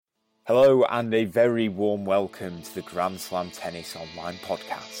Hello and a very warm welcome to the Grand Slam Tennis Online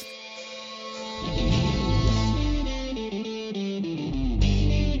podcast.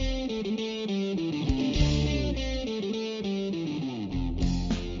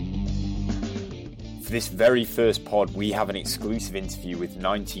 For this very first pod, we have an exclusive interview with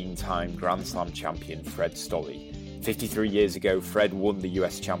 19-time Grand Slam champion Fred Stolle. 53 years ago, Fred won the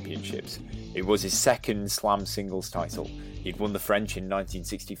US Championships. It was his second Slam singles title. He'd won the French in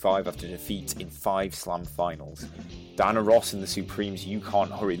 1965 after defeat in 5 Slam finals. Diana Ross and the Supremes' You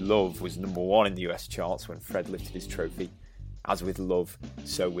Can't Hurry Love was number 1 in the US charts when Fred lifted his trophy. As with love,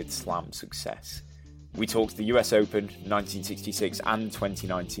 so with Slam success. We talked the US Open, 1966 and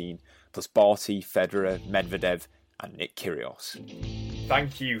 2019, plus Barty, Federer, Medvedev and Nick Kyrgios.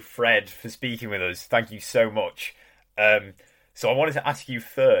 Thank you, Fred, for speaking with us. Thank you so much. So I wanted to ask you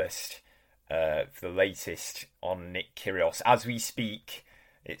first, for the latest on Nick Kyrgios. As we speak,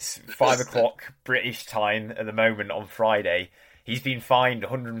 it's 5 o'clock British time at the moment on Friday. He's been fined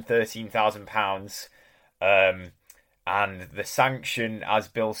 £113,000. And the sanction, as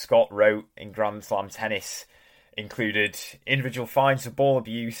Bill Scott wrote in Grand Slam Tennis, included individual fines for ball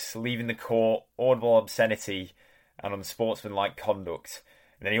abuse, leaving the court, audible obscenity, and unsportsmanlike conduct.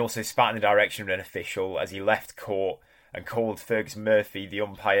 And then he also spat in the direction of an official as he left court and called Fergus Murphy, the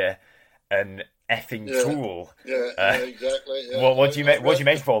umpire, an effing tool. Yeah, exactly. Yeah. What do you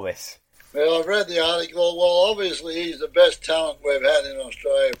make of all this? Well, I've read the article. Well, obviously he's the best talent we've had in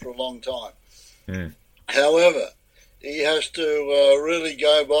Australia for a long time. However, he has to really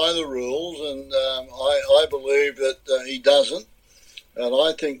go by the rules, and I believe that he doesn't. And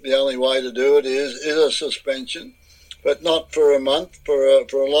I think the only way to do it is a suspension, but not for a month, for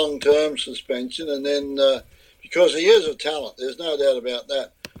a long-term suspension. And then because he is a talent, there's no doubt about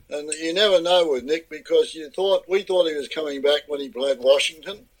that. And you never know with Nick, because we thought he was coming back when he played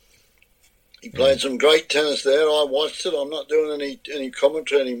Washington. He played some great tennis there. I watched it. I'm not doing any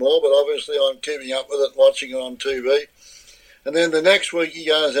commentary anymore, but obviously I'm keeping up with it, watching it on TV. And then the next week he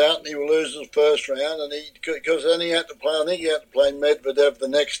goes out and he loses the first round, and because then he had to play. I think he had to play Medvedev the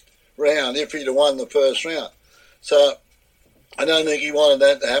next round if he'd have won the first round. So I don't think he wanted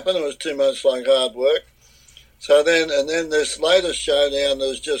that to happen. It was too much like hard work. So then this latest showdown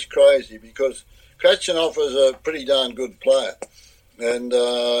was just crazy, because Khachanov is a pretty darn good player, and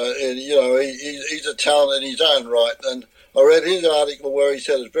you know he's a talent in his own right. And I read his article where he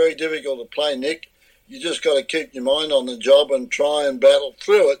said it's very difficult to play Nick. You just got to keep your mind on the job and try and battle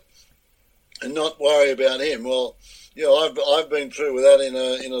through it, and not worry about him. Well, you know I've been through with that in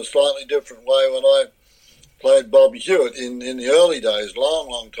a slightly different way when I played Bob Hewitt in the early days,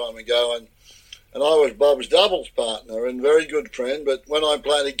 long time ago, and I was Bob's doubles partner and very good friend. But when I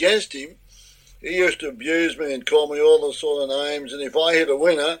played against him, he used to abuse me and call me all the sort of names. And if I hit a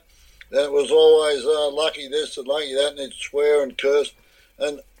winner, then it was always lucky this and lucky that, and he'd swear and curse.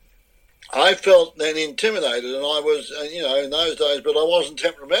 And I felt then intimidated, and I was, in those days, but I wasn't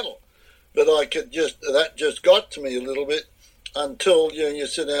temperamental. But that just got to me a little bit until, you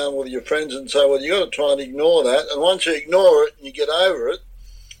sit down with your friends and say, well, you got to try and ignore that. And once you ignore it and you get over it,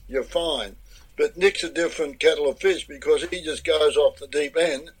 you're fine. But Nick's a different kettle of fish, because he just goes off the deep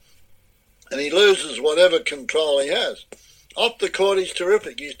end and he loses whatever control he has. Off the court, he's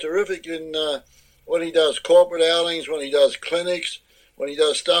terrific. He's terrific in when he does corporate outings, when he does clinics, when he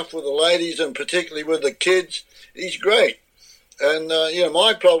does stuff with the ladies and particularly with the kids. He's great. And,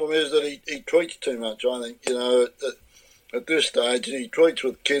 my problem is that he tweets too much, I think, at this stage. And he tweets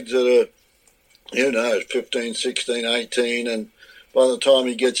with kids that are, 15, 16, 18, and by the time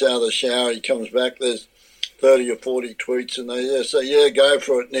he gets out of the shower, he comes back, there's 30 or 40 tweets, and they just say, yeah, go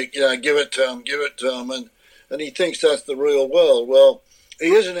for it, Nick, give it to him, and he thinks that's the real world. Well, he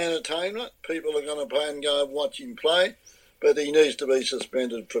is an entertainer. People are going to pay and go and watch him play, but he needs to be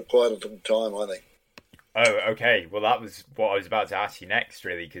suspended for quite a long time, I think. Oh, okay. Well, that was what I was about to ask you next,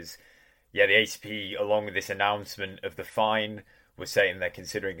 really, because, the ATP, along with this announcement of the fine, was saying they're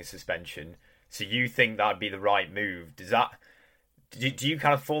considering a suspension. So you think that'd be the right move? Do you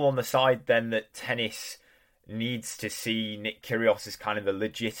kind of fall on the side then that tennis needs to see Nick Kyrgios as kind of a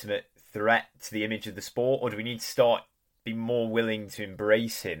legitimate threat to the image of the sport, or do we need to be more willing to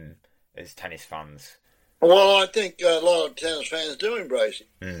embrace him as tennis fans? Well, I think a lot of tennis fans do embrace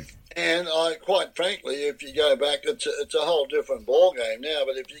him. And quite frankly, if you go back, it's a whole different ball game now,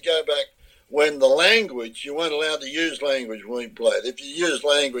 but if you go back when you weren't allowed to use language when we played. If you use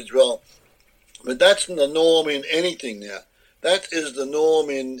language, well, but that's the norm in anything now. That is the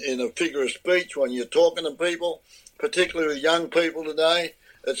norm in a figure of speech when you're talking to people, particularly with young people today.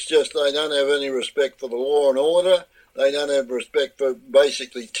 It's just they don't have any respect for the law and order. They don't have respect for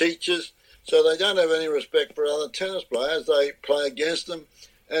basically teachers. So they don't have any respect for other tennis players. They play against them,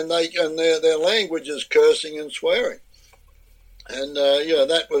 and their language is cursing and swearing. And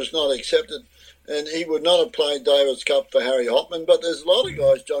that was not accepted. And he would not have played Davis Cup for Harry Hopman. But there's a lot of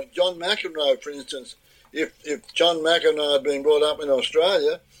guys. John McEnroe, for instance. If John McEnroe had been brought up in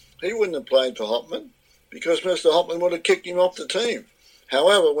Australia, he wouldn't have played for Hopman because Mr. Hopman would have kicked him off the team.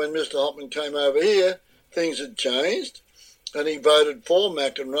 However, when Mr. Hopman came over here, things had changed. And he voted for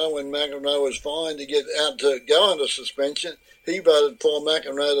McEnroe when McEnroe was fined to go under suspension. He voted for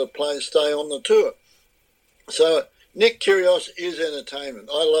McEnroe to stay on the tour. So Nick Kyrgios is entertainment.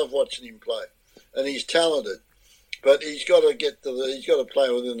 I love watching him play, and he's talented, but he's got to play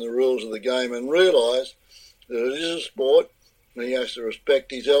within the rules of the game and realise that it is a sport. And he has to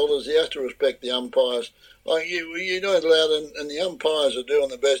respect his elders. He has to respect the umpires. Like you don't allow them, and the umpires are doing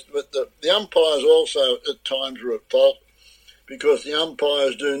the best, but the umpires also at times are at fault, because the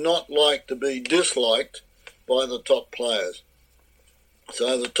umpires do not like to be disliked by the top players.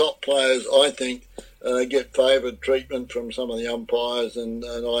 So the top players, I think, get favoured treatment from some of the umpires, and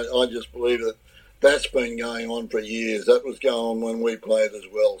I just believe that that's been going on for years. That was going on when we played as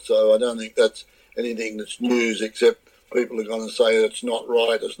well. So I don't think that's anything that's news, except people are going to say it's not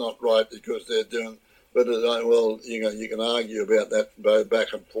right because they're doing. But you can argue about that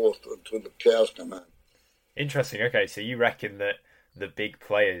back and forth until the cows come home. Interesting. Okay, so you reckon that the big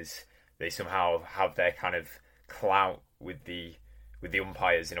players, they somehow have their kind of clout with the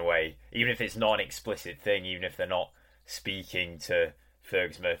umpires in a way, even if it's not an explicit thing, even if they're not speaking to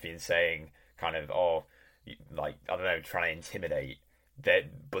Fergus Murphy and saying kind of, I don't know, trying to intimidate,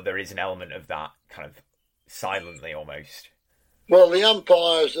 but there is an element of that kind of silently almost. Well, the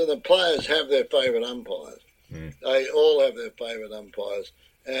umpires and the players have their favourite umpires. They all have their favourite umpires.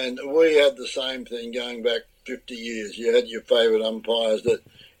 And we had the same thing going back 50 years. You had your favourite umpires that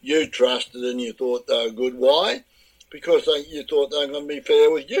you trusted and you thought they were good. Why? Because you thought they were going to be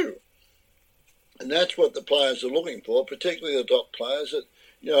fair with you. And that's what the players are looking for, particularly the top players. That,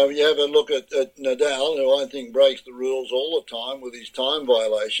 if you have a look at Nadal, who I think breaks the rules all the time with his time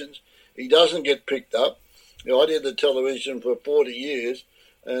violations, he doesn't get picked up. I did the television for 40 years,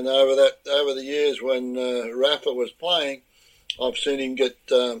 and over the years when Rafa was playing, I've seen him get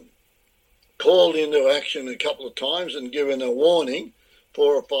called into action a couple of times and given a warning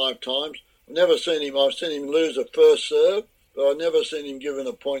 4 or 5 times. I've seen him lose a first serve, but I've never seen him given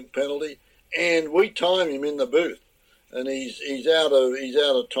a point penalty. And we time him in the booth, and he's out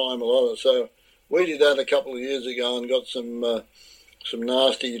of time a lot. So we did that a couple of years ago and got some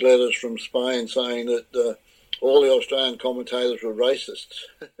nasty letters from Spain saying that all the Australian commentators were racists.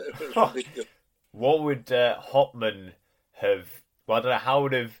 It was ridiculous. What would Hopman have? Well, I don't know. How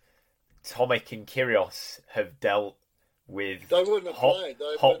would have Tomic and Kyrgios have dealt with? They wouldn't have played.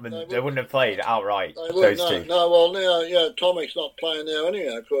 Hopman. They wouldn't have played outright. Those two. No. Well, now, Tomic's not playing now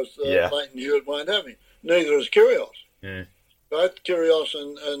anyway. Of course, Leighton Hewitt won't have him. Neither is Kyrgios. Both Kyrgios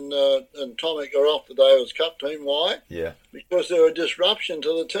and Tomic are off the Davis Cup team. Why? Yeah. Because they're a disruption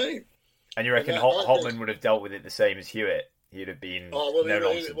to the team. And you reckon Hopman would have dealt with it the same as Hewitt? He'd have been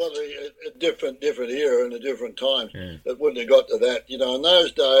a different era and a different time. It wouldn't have got to that. In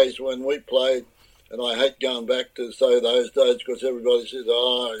those days when we played, and I hate going back to say those days because everybody says,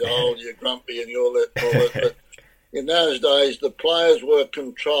 you're grumpy and you're that. But in those days, the players were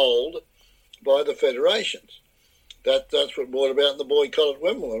controlled by the federations. That's what brought about the boycott at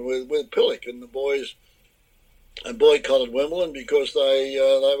Wimbledon with Pillock, and the boys boycotted Wimbledon because they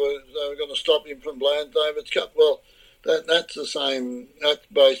were going to stop him from playing Davis Cup. Well, that's the same. That's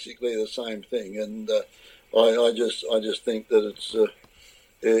basically the same thing, and I just think that it's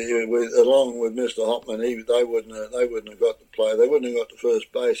along with Mr. Hopman, they wouldn't have got to play. They wouldn't have got to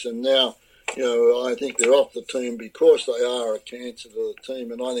first base, and now I think they're off the team because they are a cancer to the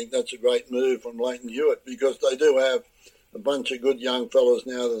team, and I think that's a great move from Leighton Hewitt because they do have a bunch of good young fellas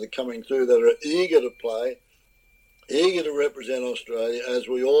now that are coming through that are eager to play, eager to represent Australia as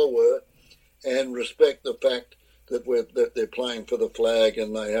we all were, and respect the fact that they're playing for the flag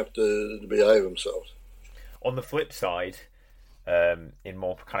and they have to behave themselves. On the flip side, in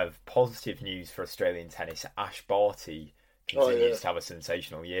more kind of positive news for Australian tennis, Ash Barty continues to have a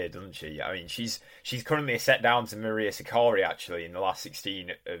sensational year, doesn't she? I mean, she's currently a set down to Maria Sakkari actually in the last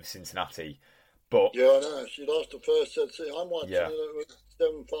 16 of Cincinnati. But I know she lost the first set. I'm watching it with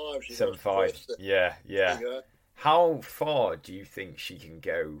 7-5. 7-5. Yeah. How far do you think she can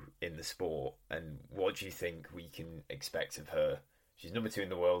go in the sport, and what do you think we can expect of her? She's number 2 in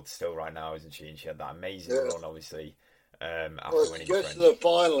the world still right now, isn't she? And she had that amazing run, obviously, after winning If she gets to the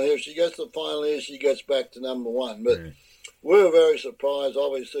final here, she gets back to number one. But we were very surprised,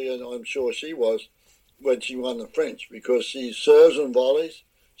 obviously, and I'm sure she was, when she won the French, because she serves and volleys.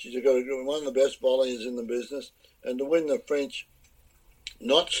 She's got one of the best volleyers in the business. And to win the French,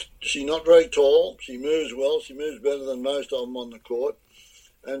 she's not very tall. She moves well. She moves better than most of them on the court.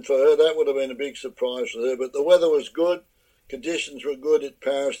 And for her, that would have been a big surprise for her. But the weather was good. Conditions were good at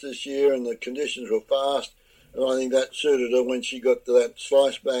Paris this year, and the conditions were fast. And I think that suited her when she got to that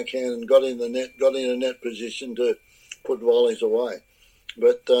slice backhand and got in a net position to put volleys away.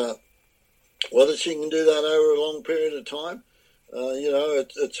 But whether she can do that over a long period of time,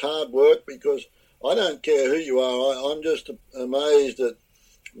 it's hard work, because I don't care who you are. I'm just amazed at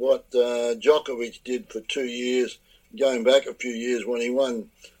what Djokovic did for 2 years, going back a few years when he won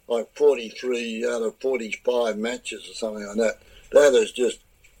like 43 out of 45 matches or something like that. That is just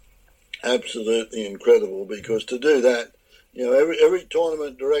absolutely incredible, because to do that, every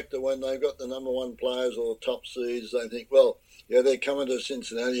tournament director, when they've got the number one players or the top seeds, they think, well, they're coming to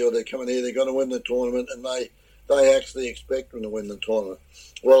Cincinnati or they're coming here, they're going to win the tournament, and they actually expect them to win the tournament.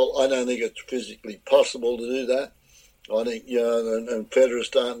 Well, I don't think it's physically possible to do that. I think, and Federer's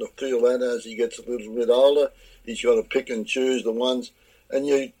starting to feel that as he gets a little bit older. He's got to pick and choose the ones. And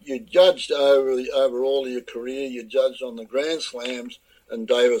you judged over all of your career, you judged on the Grand Slams and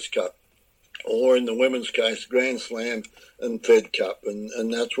Davis Cup, or in the women's case, Grand Slam and Fed Cup,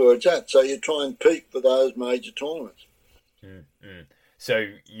 and that's where it's at. So you try and peak for those major tournaments. Mm-hmm. So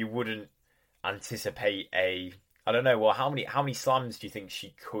you wouldn't anticipate I don't know, well, how many slams do you think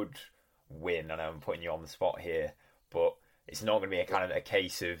she could win? I know I'm putting you on the spot here, but it's not going to be a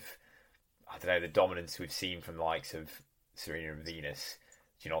case of, I don't know, the dominance we've seen from the likes of Serena and Venus.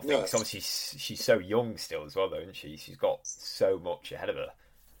 Do you not think? Because obviously she's so young still as well, though, isn't she? She's got so much ahead of her.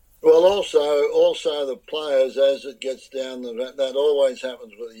 Well, also the players, as it gets down, that always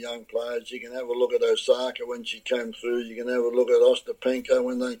happens with the young players. You can have a look at Osaka when she came through. You can have a look at Ostapenko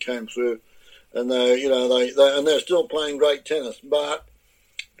when they came through, and they're still playing great tennis. But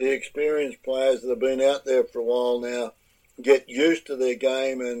the experienced players that have been out there for a while now get used to their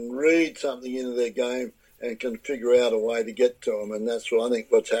game and read something into their game and can figure out a way to get to them. And that's what I think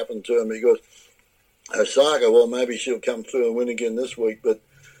what's happened to them, because Osaka, well, maybe she'll come through and win again this week, but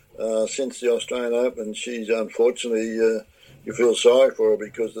since the Australian Open, she's unfortunately, you feel sorry for her,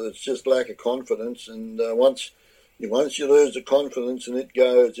 because it's just lack of confidence. And once you lose the confidence and it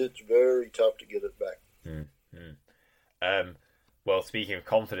goes, it's very tough to get it back. Well, speaking of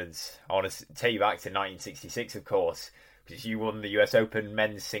confidence, I want to take you back to 1966, of course, because you won the US Open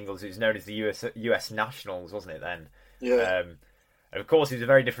men's singles. It was known as the US Nationals, wasn't it then? Yeah. And of course, it was a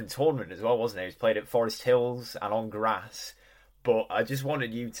very different tournament as well, wasn't it? It was played at Forest Hills and on grass. But I just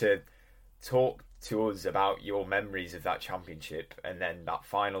wanted you to talk to us about your memories of that championship, and then that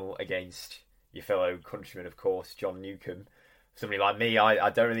final against your fellow countryman, of course, John Newcombe. Somebody like me, I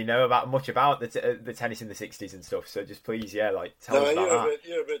don't really know much about the tennis in the 60s and stuff, so just please, tell us about that.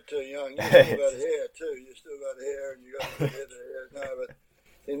 You're a bit too young. You still got hair, too. You still got hair, and you got the hair. No, but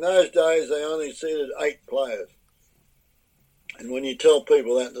in those days, they only seeded 8 players. And when you tell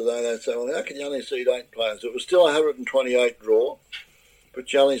people that today, they say, well, how can you only seed 8 players? It was still 128 draw,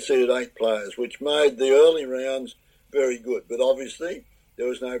 but you only seeded 8 players, which made the early rounds very good. But obviously, there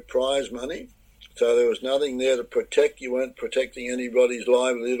was no prize money, so there was nothing there to protect. You weren't protecting anybody's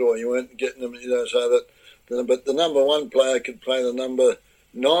livelihood, or you weren't getting them, so that. But the number 1 player could play the number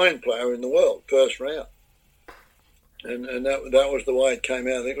 9 player in the world, first round. And that was the way it came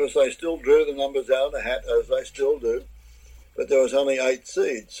out. Because they still drew the numbers out of the hat, as they still do. But there was only 8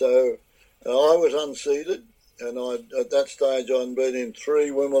 seeds, so I was unseeded, and at that stage I'd been in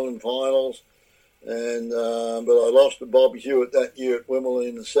 3 Wimbledon finals, and but I lost to Bob Hewitt that year at Wimbledon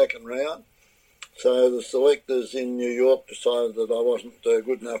in the second round. So the selectors in New York decided that I wasn't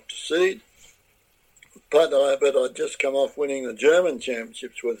good enough to seed. But I'd just come off winning the German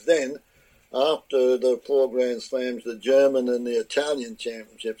championships, was then, after the 4 Grand Slams, the German and the Italian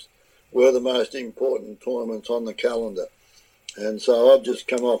championships were the most important tournaments on the calendar. And so I'd just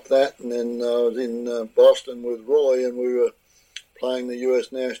come off that, and then I was in Boston with Roy, and we were playing the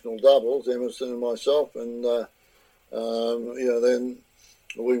US national doubles, Emerson and myself, and then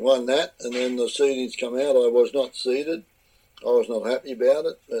we won that, and then the seedings come out. I was not seeded. I was not happy about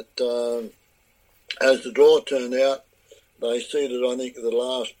it, but as the draw turned out, they seeded, I think, the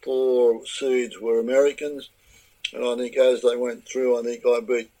last 4 seeds were Americans, and I think as they went through, I think I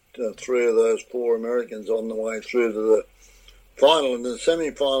beat 3 of those 4 Americans on the way through to the final. In the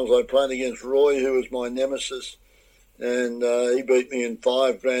semi-finals, I played against Roy, who was my nemesis, and he beat me in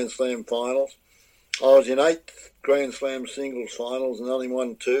 5 Grand Slam finals. I was in 8 Grand Slam singles finals and only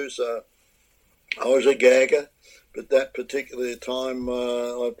won 2, so I was a gagger. But that particular time,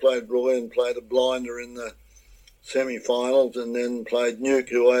 I played Roy and played a blinder in the semi-finals, and then played Nuke,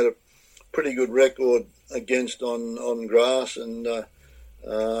 who I had a pretty good record against on grass. And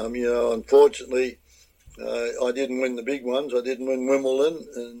unfortunately, I didn't win the big ones. I didn't win Wimbledon,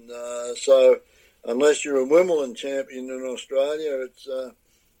 and so unless you're a Wimbledon champion in Australia, it's a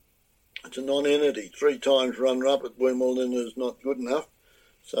non-entity. 3 times runner-up at Wimbledon is not good enough.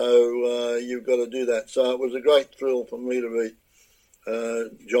 So you've got to do that. So it was a great thrill for me to beat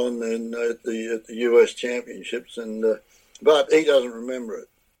John at the US Championships, and but he doesn't remember it.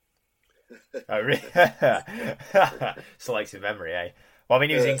 Oh, really? Selective memory, eh? Well, I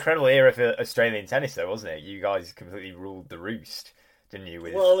mean, it was an incredible era for Australian tennis, though, wasn't it? You guys completely ruled the roost, didn't you?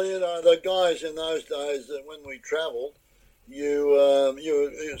 Well, the guys in those days, that when we travelled, you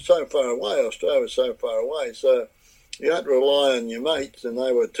were so far away. Australia was so far away, so you had to rely on your mates, and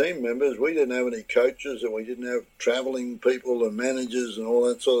they were team members. We didn't have any coaches, and we didn't have travelling people and managers and all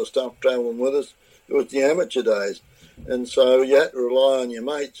that sort of stuff travelling with us. It was the amateur days. And so you had to rely on your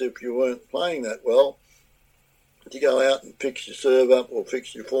mates if you weren't playing that well to go out and fix your serve up or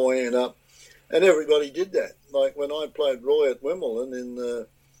fix your forehand up. And everybody did that. Like when I played Roy at Wimbledon in the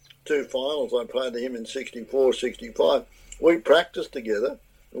 2 finals, I played him in 64, 65. We practiced together,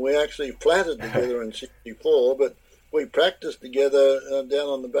 and we actually flatted together in 64, but we practiced together down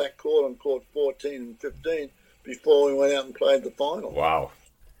on the back court on court 14 and 15 before we went out and played the final. Wow.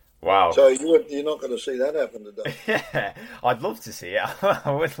 So you're not going to see that happen today. Yeah, I'd love to see it.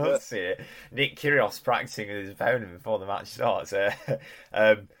 I would love to see it. Nick Kyrgios practicing with his opponent before the match starts.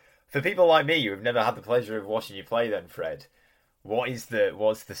 For people like me who have never had the pleasure of watching you play then, Fred, what's the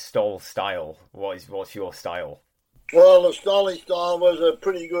Stolle style? What's your style? Well, the Stolle style was a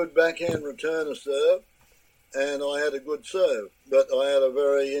pretty good backhand returner serve, and I had a good serve, but I had a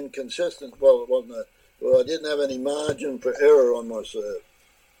very inconsistent. I didn't have any margin for error on my serve.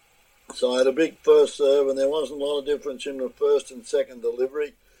 So I had a big first serve, and there wasn't a lot of difference in the first and second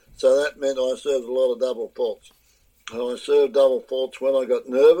delivery. So that meant I served a lot of double faults. And I served double faults when I got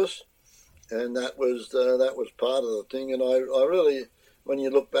nervous, and that was part of the thing. And I really, when you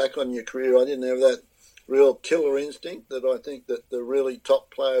look back on your career, I didn't have that real killer instinct that I think that the really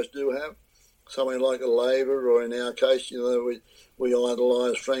top players do have. Something like a Laver, or in our case, we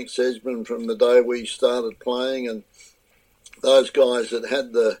idolised Frank Sedgman from the day we started playing, and those guys that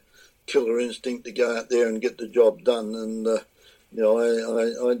had the killer instinct to go out there and get the job done. And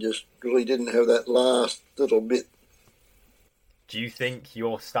I just really didn't have that last little bit. Do you think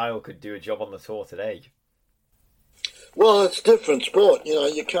your style could do a job on the tour today? Well, it's a different sport.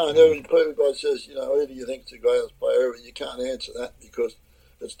 You can't. Everybody says, who do you think's the greatest player? You can't answer that because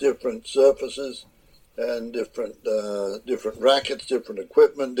it's different surfaces and different rackets, different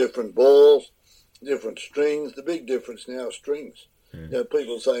equipment, different balls, different strings. The big difference now is strings.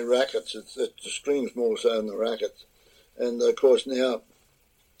 People say rackets. It's the strings more so than the rackets. And of course now,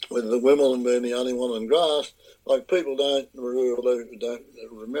 with the Wimbledon being the only one on grass, like people don't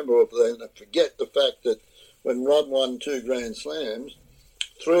remember, or they forget the fact that when Rod won 2 Grand Slams,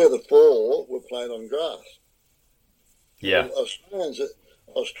 3 of the 4 were played on grass. Yeah.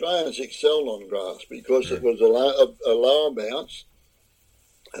 Australians excelled on grass because it was a lower bounce,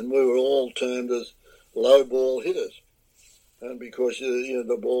 and we were all termed as low ball hitters. And because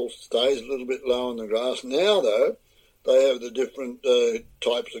the ball stays a little bit low on the grass. Now, though, they have the different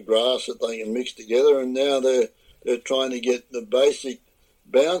types of grass that they can mix together, and now they're trying to get the basic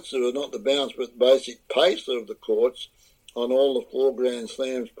bounce, or not the bounce, but the basic pace of the courts on all the 4 Grand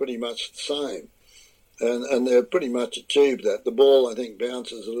Slams pretty much the same. And they've pretty much achieved that. The ball, I think,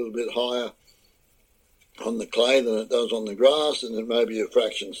 bounces a little bit higher on the clay than it does on the grass, and it may be a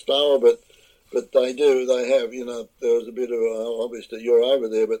fraction slower, but they have, there was a bit of, obviously you're over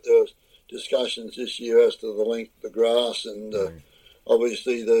there, but there was discussions this year as to the length of the grass, and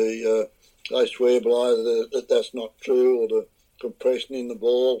obviously they swear by that that's not true, or the compression in the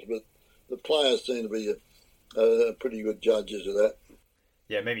balls, but the players seem to be pretty good judges of that.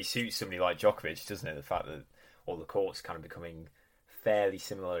 Yeah, maybe suits somebody like Djokovic, doesn't it? The fact that all the courts kind of becoming fairly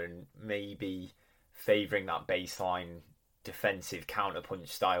similar and maybe favouring that baseline defensive counterpunch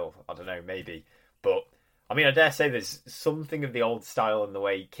style. I don't know, maybe. But, I mean, I dare say there's something of the old style in the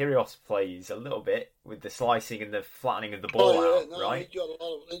way Kyrgios plays a little bit with the slicing and the flattening of the ball out, right? He's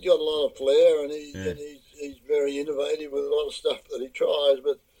got a lot of flair, and he's very innovative with a lot of stuff that he tries.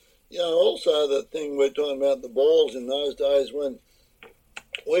 But, also the thing we're talking about, the balls in those days when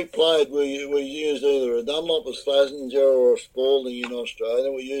we played, we used either a Dunlop, a Slazenger, or a Spalding in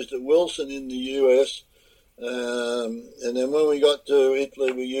Australia. We used a Wilson in the US. And then when we got to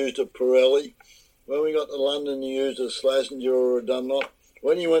Italy, we used a Pirelli. When we got to London, you used a Slazenger or a Dunlop.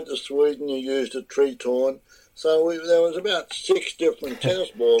 When you went to Sweden, you used a Triton. So there was about 6 different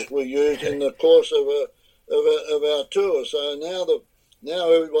tennis balls we used in the course of our tour. So now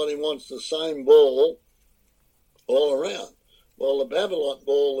everybody wants the same ball all around. Well, the Babylon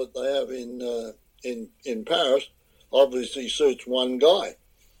ball that they have in Paris obviously suits one guy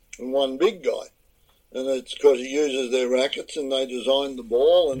and one big guy. And it's because he uses their rackets and they designed the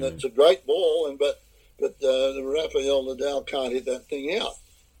ball, and it's a great ball. But Rafael Nadal can't hit that thing out.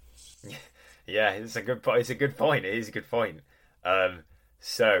 Yeah, it's a good point. It's a good point. It is a good point.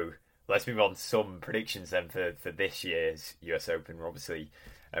 So let's move on to some predictions then for this year's US Open. We're obviously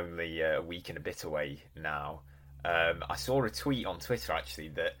only a week and a bit away now. I saw a tweet on Twitter actually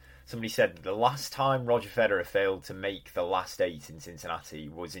that somebody said the last time Roger Federer failed to make the last 8 in Cincinnati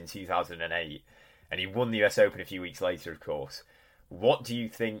was in 2008. And he won the US Open a few weeks later, of course. What do you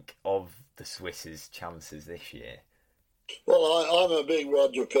think of the Swiss's chances this year? Well, I'm a big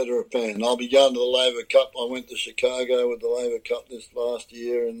Roger Federer fan. I'll be going to the Laver Cup. I went to Chicago with the Laver Cup this last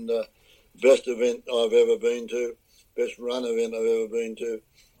year, and best event I've ever been to, best run event I've ever been to,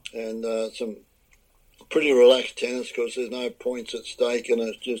 and some pretty relaxed tennis because there's no points at stake, and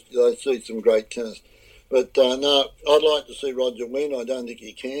it's just I see some great tennis. But no, I'd like to see Roger win. I don't think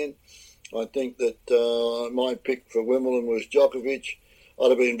he can. I think that my pick for Wimbledon was Djokovic. I'd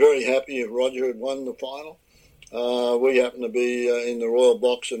have been very happy if Roger had won the final. We happened to be in the Royal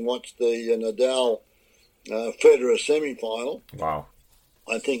Box and watched the Nadal-Federer semi-final. Wow.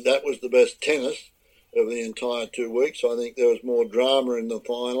 I think that was the best tennis of the entire 2 weeks. I think there was more drama in the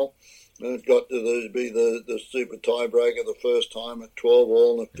final. And it got to be the super tiebreaker the first time at 12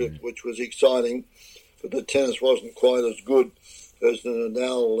 all in the fifth, which was exciting. But the tennis wasn't quite as good as the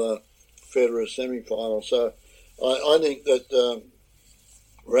Nadal-Federer semi-final. So I think that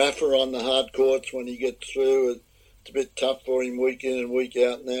Rafa on the hard courts, when he gets through, it's a bit tough for him week in and week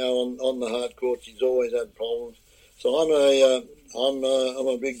out now. On the hard courts, he's always had problems. So I'm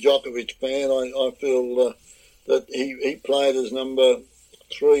a big Djokovic fan. I feel that he played as number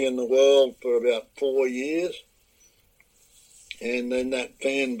 3 in the world for about 4 years, and then that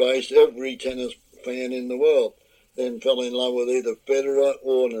fan base, every tennis fan in the world, then fell in love with either Federer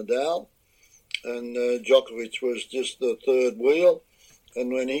or Nadal, and Djokovic was just the third wheel.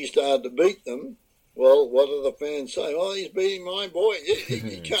 And when he started to beat them, well, what do the fans say? Oh, he's beating my boy.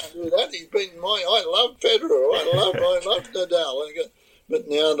 He can't do that. He's beating I love Federer. I love Nadal. But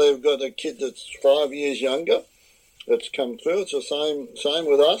now they've got a kid that's 5 years younger that's come through. It's the same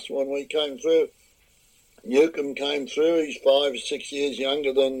with us when we came through. Newcomb came through. He's 5 or 6 years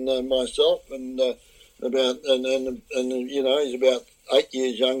younger than myself, and he's about 8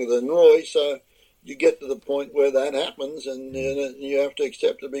 years younger than Roy. So you get to the point where that happens, and you have to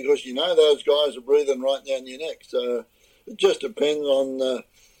accept it because you know those guys are breathing right down your neck. So it just depends on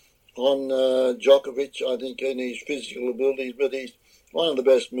Djokovic, I think, and his physical abilities. But he's one of the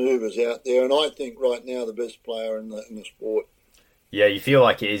best movers out there, and I think right now the best player in the sport. Yeah, you feel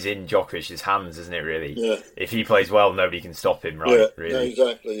like it is in Djokovic's hands, isn't it, really? Yeah. If he plays well, nobody can stop him, right? Yeah, really. Yeah,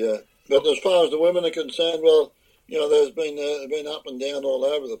 exactly, yeah. But as far as the women are concerned, well, you know, there's been up and down all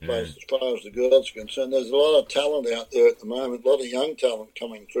over the place as far as the girls are concerned. There's a lot of talent out there at the moment, a lot of young talent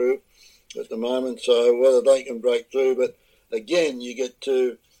coming through at the moment, so whether they can break through. But again, you get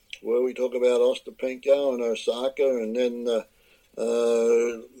to where we talk about Ostapenko and Osaka and then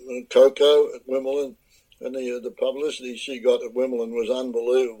Coco at Wimbledon, and the publicity she got at Wimbledon was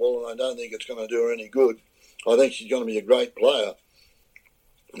unbelievable, and I don't think it's going to do her any good. I think she's going to be a great player.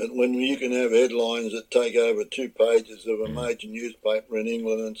 And when you can have headlines that take over 2 pages of a major newspaper in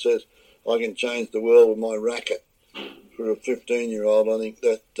England and says, I can change the world with my racket for a 15-year-old, I think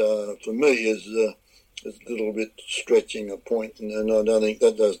that, for me, is a little bit stretching a point, and I don't think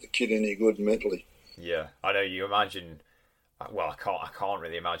that does the kid any good mentally. Yeah, I know. You imagine, well, I can't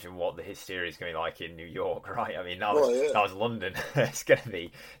really imagine what the hysteria is going to be like in New York, right? I mean, that was London. It's going to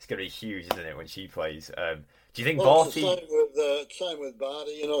be huge, isn't it, when she plays? Do you think Barty? Same with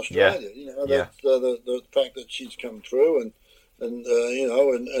Barty in Australia. Yeah. You know, that's the fact that she's come through, and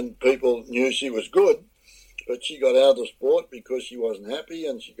people knew she was good, but she got out of the sport because she wasn't happy,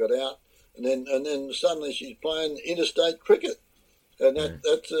 and she got out, and then suddenly she's playing interstate cricket, and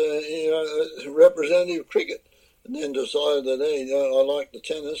that's representative cricket, and then decided that I like the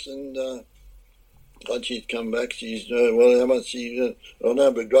tennis, and Once she's come back, she's how much she? I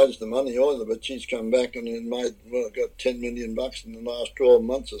don't begrudge the money either, but she's come back and made got $10 million in the last 12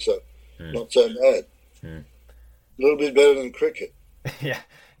 months or so. Not so bad. A little bit better than cricket. yeah,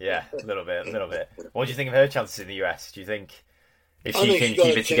 a little bit. What do you think of her chances in the US? Do you think if she can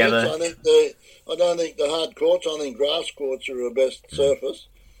keep it together? I don't think the hard courts. I think grass courts are her best surface.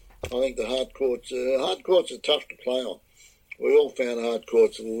 I think the hard courts are tough to play on. We all found hard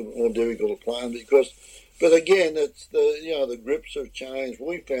courts a little more difficult to play on but again, it's the grips have changed.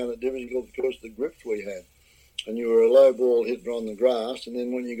 We found it difficult because of the grips we had, and you were a low ball hitter on the grass, and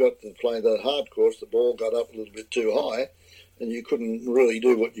then when you got to play the hard course, the ball got up a little bit too high, and you couldn't really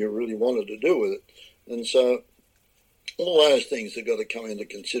do what you really wanted to do with it, and so all those things have got to come into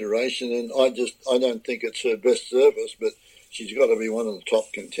consideration. And I don't think it's her best service, but she's got to be one of the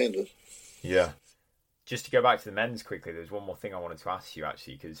top contenders. Yeah. Just to go back to the men's quickly, there's one more thing I wanted to ask you,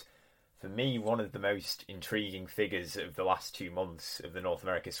 actually, because for me, one of the most intriguing figures of the last 2 months of the North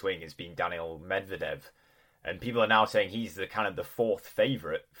America swing has been Daniil Medvedev. And people are now saying he's the kind of the fourth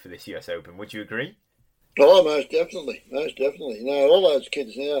favourite for this US Open. Would you agree? Oh, most definitely. All those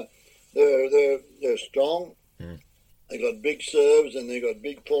kids now, they're strong. They got big serves and they got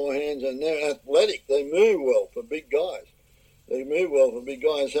big forehands, and they're athletic. They move well for big guys.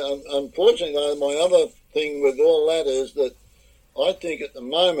 Unfortunately, though, my other thing with all that is that I think at the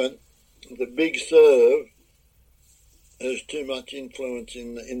moment the big serve has too much influence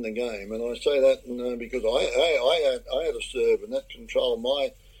in the game, and I say that because I had a serve and that controlled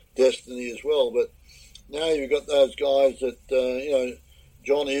my destiny as well. But now you've got those guys that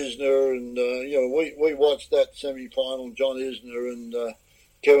John Isner and we watched that semi-final, John Isner and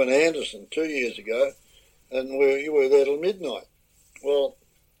Kevin Anderson 2 years ago. And you were there till midnight. Well,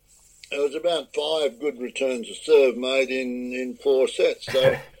 there was about 5 good returns of serve made in 4 sets.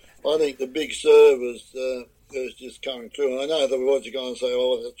 So I think the big serve is just coming through. And I know the words are going to say,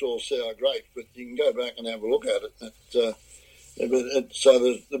 "Oh, that's all sour grapes," but you can go back and have a look at it. So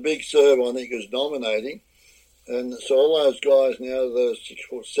the big serve, I think, is dominating. And so all those guys now, the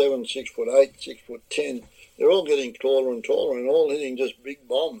 6'7", 6'8", 6'10", they're all getting taller and taller and all hitting just big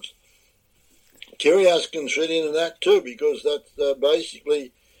bombs. Kyrgios can fit into that too, because that's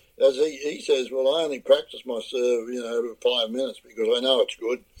basically, as he says, well, I only practice my serve, over 5 minutes because I know it's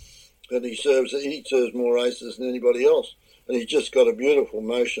good. And he serves more aces than anybody else, and he's just got a beautiful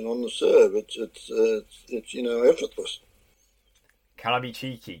motion on the serve. It's effortless. Can I be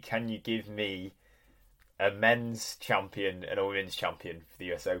cheeky? Can you give me a men's champion and a women's champion for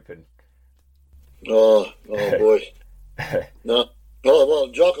the US Open? Oh boy, no. Oh, well,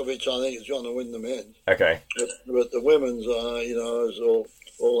 Djokovic, I think, is going to win the men's. Okay. But the women's, is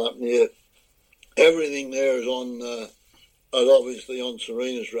all up in the air. Everything there is obviously on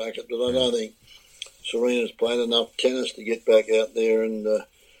Serena's racket, but I don't think Serena's playing enough tennis to get back out there and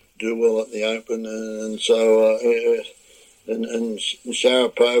do well at the Open. And so, and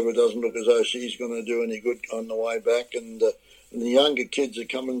Sharapova doesn't look as though she's going to do any good on the way back. And the younger kids are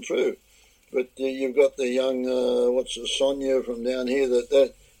coming through. But you've got the young, Sonia from down here.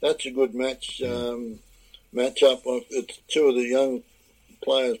 That's a good matchup. It's 2 of the young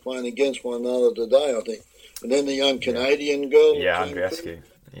players playing against one another today, I think. And then the young Canadian girl. Yeah, Andreescu.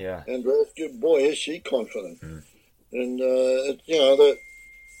 Yeah. Andreescu, boy, is she confident. And, the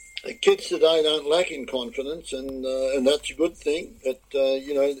kids today don't lack in confidence, and that's a good thing. But,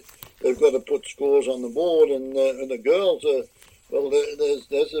 they've got to put scores on the board, and the girls are... Well,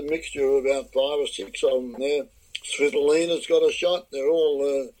 there's a mixture of about 5 or 6 of them there. Svitolina's got a shot. They're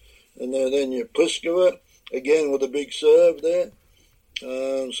all, and then your Pliskova again with a big serve there.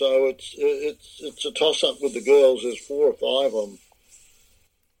 So it's a toss up with the girls. There's 4 or 5 of them.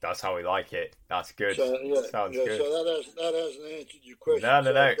 That's how we like it. That's good. So, Sounds good. So that hasn't answered your question. No.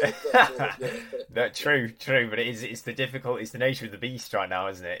 No, true. But it's the nature of the beast right now,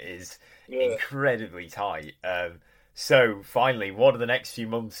 isn't it? It's incredibly tight. So, finally, what do the next few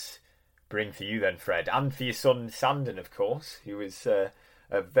months bring for you then, Fred? And for your son, Sandon, of course, who was a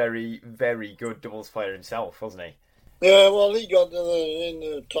very, very good doubles player himself, wasn't he? Yeah, well, he got in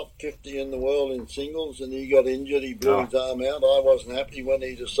the top 50 in the world in singles, and he got injured. He blew his arm out. I wasn't happy when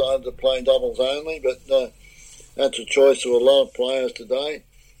he decided to play doubles only, but that's a choice of a lot of players today.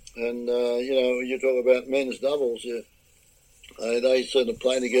 And, you talk about men's doubles, they sort of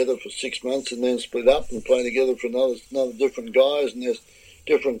play together for 6 months and then split up and play together for another different guys, and there's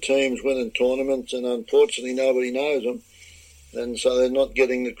different teams winning tournaments, and unfortunately nobody knows them, and so they're not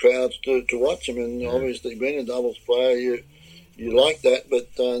getting the crowds to watch them. And obviously being a doubles player, you like that. But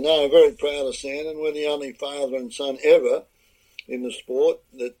no, I'm very proud of Sandon. We're the only father and son ever in the sport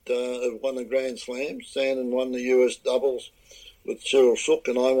that have won a Grand Slam. Sandon won the US doubles with Cyril Sook,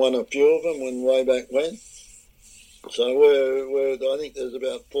 and I won a few of them way back when. So I think there's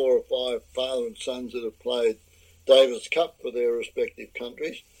about 4 or 5 father and sons that have played Davis Cup for their respective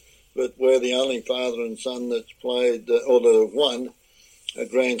countries, but we're the only father and son that's played or that have won a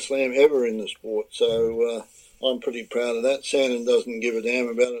Grand Slam ever in the sport. So I'm pretty proud of that. Sandon doesn't give a damn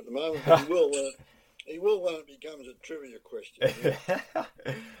about it at the moment, but he will when it becomes a trivia question.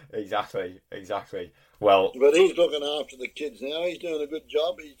 Exactly. Well, but he's looking after the kids now. He's doing a good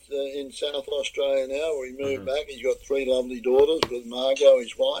job. He's in South Australia now, where he moved back. He's got 3 lovely daughters with Margot,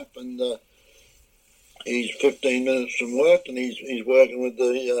 his wife, and he's 15 minutes from work, and he's working with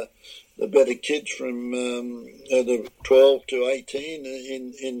the better kids from the 12 to 18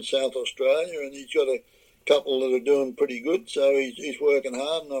 in South Australia, and he's got a couple that are doing pretty good. So he's working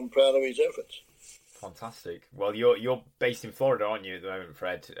hard, and I'm proud of his efforts. Fantastic. Well, you're based in Florida, aren't you, at the moment,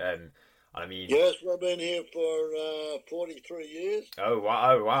 Fred? I mean, yes, I've been here for 43 years. Oh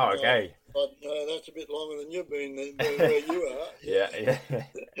wow, okay. But that's a bit longer than you've been where you are. Yeah.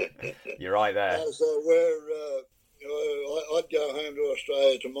 You're right there. So I'd go home to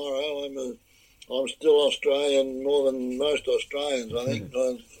Australia tomorrow. I'm still Australian more than most Australians. I think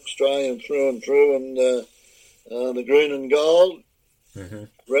I'm Australian through and through, and the green and gold.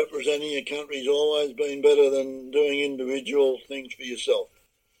 Representing your country's always been better than doing individual things for yourself.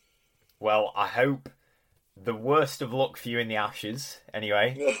 Well, I hope the worst of luck for you in the Ashes,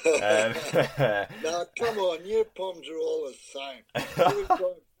 anyway. Now, come on, your problems are all the same.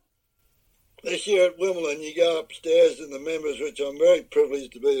 This year at Wimbledon, you go upstairs in the members, which I'm very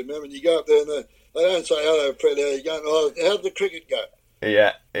privileged to be a member, and you go up there and they don't say, hello, Fred, how you going? Oh, how'd the cricket go?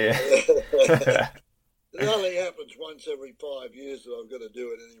 Yeah. It only happens once every 5 years that I've got to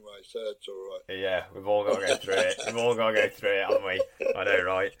do it anyway, so it's all right. Yeah, we've all got to go through it. Haven't we? I know,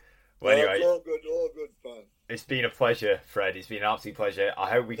 right? Well, anyway, it's all good fun. It's been a pleasure, Fred. It's been an absolute pleasure. I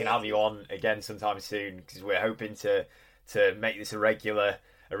hope we can have you on again sometime soon, because we're hoping to make this a regular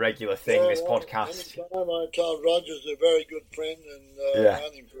thing. This podcast. Anytime. I told Roger's a very good friend, and I've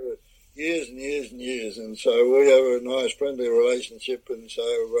known him for years and years and years, and so we have a nice friendly relationship, and so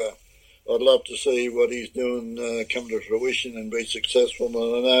I'd love to see what he's doing come to fruition and be successful. And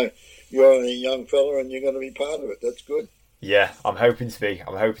I know you're only a young fella, and you're going to be part of it. That's good. Yeah, I'm hoping to be.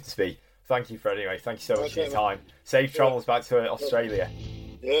 Thank you, Fred. Anyway, thank you so much for your time. Safe travels back to Australia.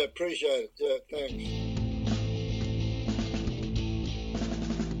 Yeah, appreciate it. Yeah, thanks.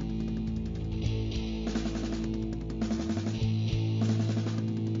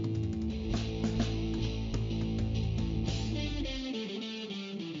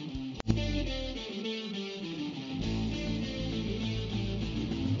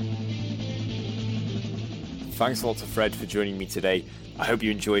 Thanks a lot to Fred for joining me today. I hope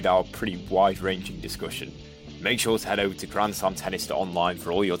you enjoyed our pretty wide-ranging discussion. Make sure to head over to GrandSlamTennis.online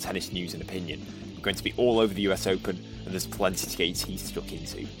for all your tennis news and opinion. We're going to be all over the US Open, and there's plenty to get your teeth stuck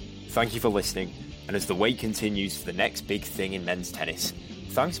into. Thank you for listening, and as the wait continues for the next big thing in men's tennis,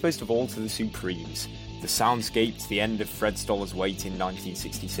 thanks most of all to the Supremes, the soundscape to the end of Fred Stolle's wait in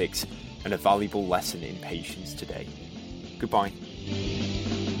 1966, and a valuable lesson in patience today. Goodbye.